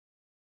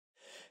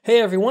Hey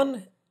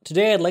everyone!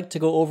 Today I'd like to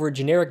go over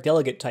generic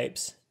delegate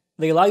types.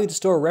 They allow you to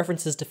store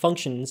references to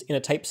functions in a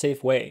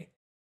type-safe way.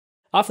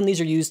 Often these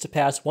are used to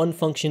pass one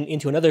function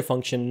into another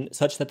function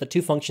such that the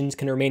two functions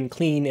can remain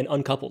clean and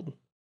uncoupled.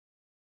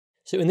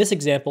 So in this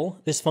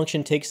example, this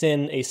function takes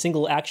in a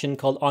single action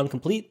called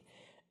onComplete,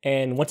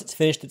 and once it's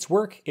finished its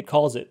work, it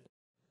calls it.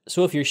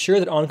 So if you're sure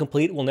that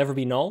onComplete will never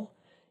be null,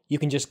 you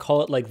can just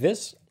call it like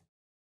this.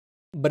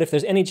 But if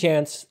there's any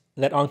chance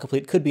that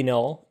onComplete could be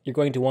null, you're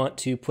going to want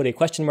to put a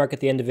question mark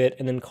at the end of it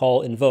and then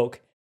call invoke.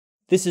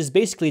 This is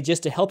basically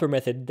just a helper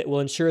method that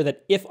will ensure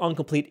that if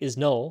onComplete is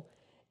null,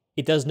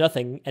 it does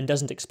nothing and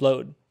doesn't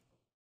explode.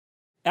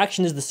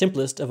 Action is the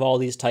simplest of all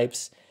these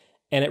types,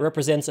 and it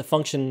represents a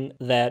function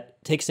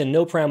that takes in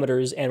no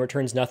parameters and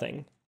returns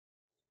nothing.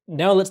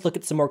 Now let's look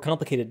at some more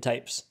complicated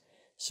types.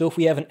 So if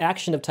we have an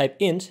action of type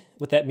int,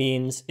 what that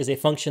means is a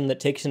function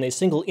that takes in a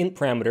single int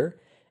parameter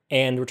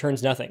and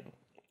returns nothing.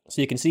 So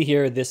you can see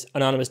here this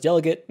anonymous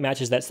delegate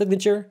matches that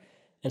signature,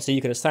 and so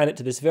you can assign it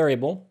to this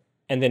variable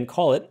and then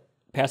call it,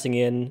 passing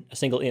in a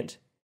single int.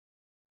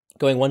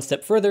 Going one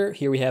step further,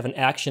 here we have an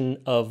action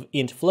of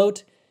int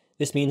float.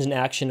 This means an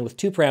action with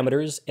two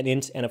parameters, an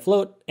int and a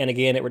float, and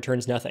again it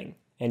returns nothing,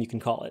 and you can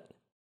call it.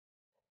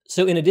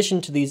 So in addition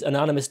to these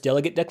anonymous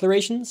delegate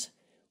declarations,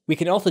 we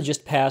can also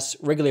just pass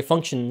regular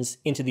functions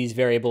into these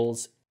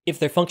variables if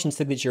their function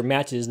signature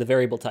matches the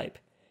variable type.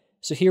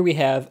 So here we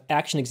have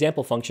action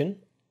example function,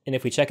 and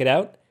if we check it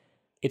out,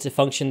 it's a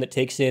function that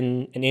takes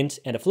in an int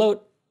and a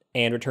float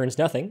and returns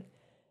nothing.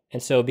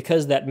 And so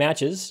because that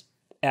matches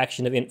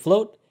action of int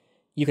float,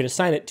 you can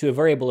assign it to a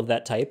variable of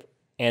that type,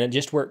 and it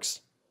just works.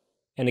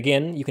 And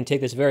again, you can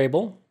take this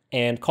variable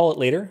and call it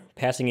later,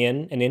 passing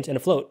in an int and a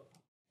float.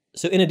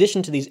 So in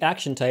addition to these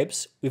action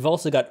types, we've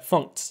also got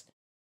funcs.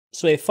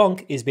 So a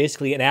func is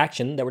basically an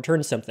action that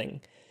returns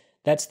something.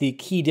 That's the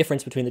key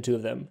difference between the two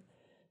of them.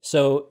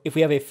 So if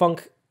we have a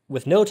func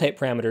with no type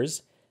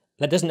parameters,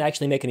 that doesn't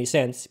actually make any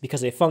sense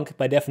because a func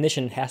by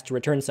definition has to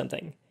return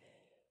something.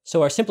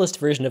 So our simplest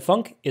version of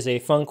func is a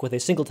func with a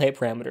single type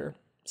parameter.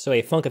 So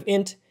a func of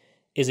int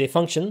is a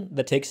function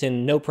that takes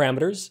in no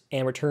parameters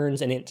and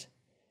returns an int.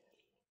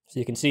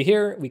 So you can see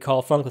here, we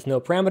call func with no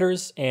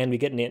parameters and we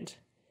get an int.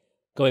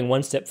 Going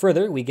one step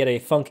further, we get a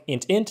func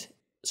int.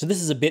 So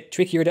this is a bit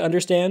trickier to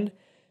understand.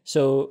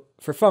 So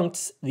for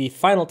funcs, the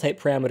final type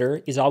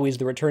parameter is always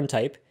the return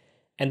type,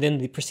 and then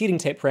the preceding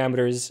type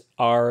parameters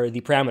are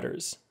the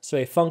parameters. So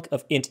a func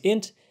of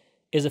int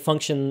is a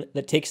function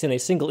that takes in a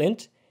single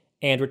int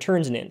and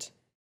returns an int.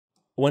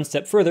 One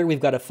step further, we've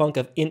got a func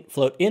of int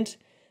float int.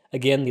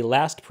 Again, the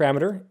last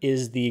parameter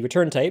is the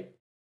return type.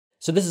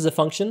 So this is a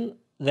function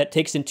that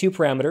takes in two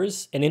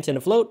parameters, an int and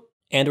a float,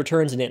 and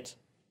returns an int.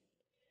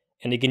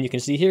 And again, you can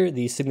see here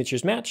the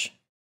signatures match.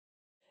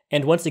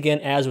 And once again,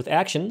 as with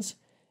actions,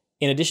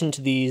 in addition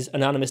to these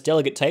anonymous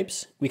delegate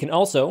types, we can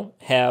also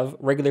have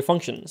regular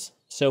functions.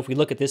 So if we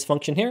look at this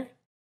function here,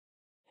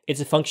 it's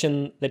a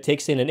function that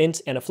takes in an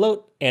int and a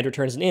float and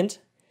returns an int.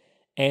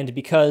 And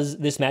because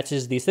this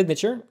matches the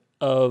signature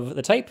of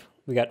the type,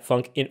 we got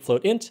func int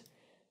float int,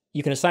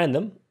 you can assign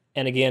them,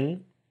 and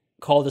again,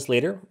 call this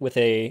later with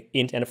a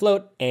int and a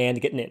float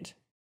and get an int.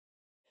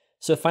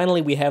 So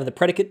finally, we have the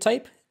predicate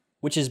type,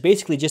 which is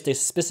basically just a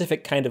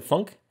specific kind of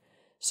func.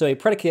 So a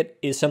predicate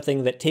is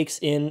something that takes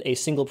in a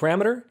single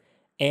parameter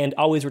and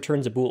always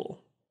returns a bool.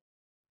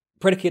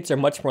 Predicates are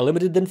much more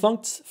limited than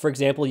funcs. For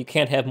example, you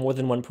can't have more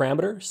than one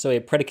parameter, so a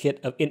predicate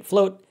of int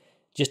float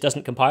just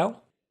doesn't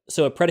compile.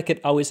 So a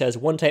predicate always has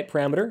one type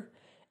parameter,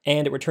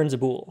 and it returns a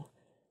bool.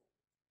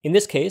 In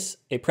this case,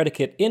 a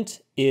predicate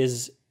int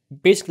is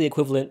basically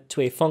equivalent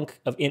to a func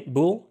of int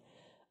bool.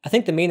 I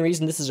think the main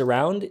reason this is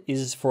around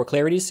is for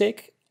clarity's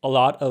sake. A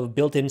lot of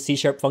built-in C#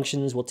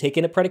 functions will take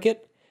in a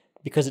predicate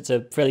because it's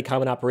a fairly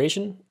common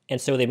operation, and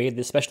so they made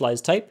this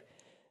specialized type.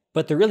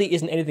 But there really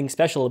isn't anything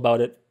special about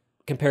it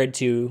compared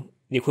to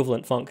the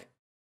equivalent func.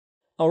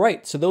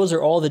 Alright, so those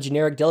are all the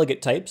generic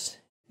delegate types.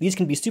 These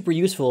can be super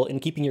useful in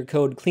keeping your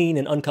code clean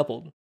and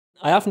uncoupled.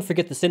 I often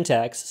forget the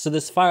syntax, so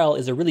this file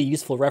is a really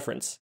useful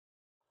reference.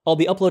 I'll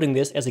be uploading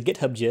this as a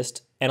GitHub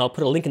gist, and I'll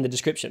put a link in the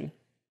description.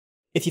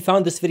 If you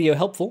found this video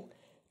helpful,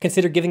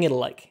 consider giving it a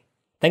like.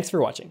 Thanks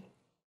for watching.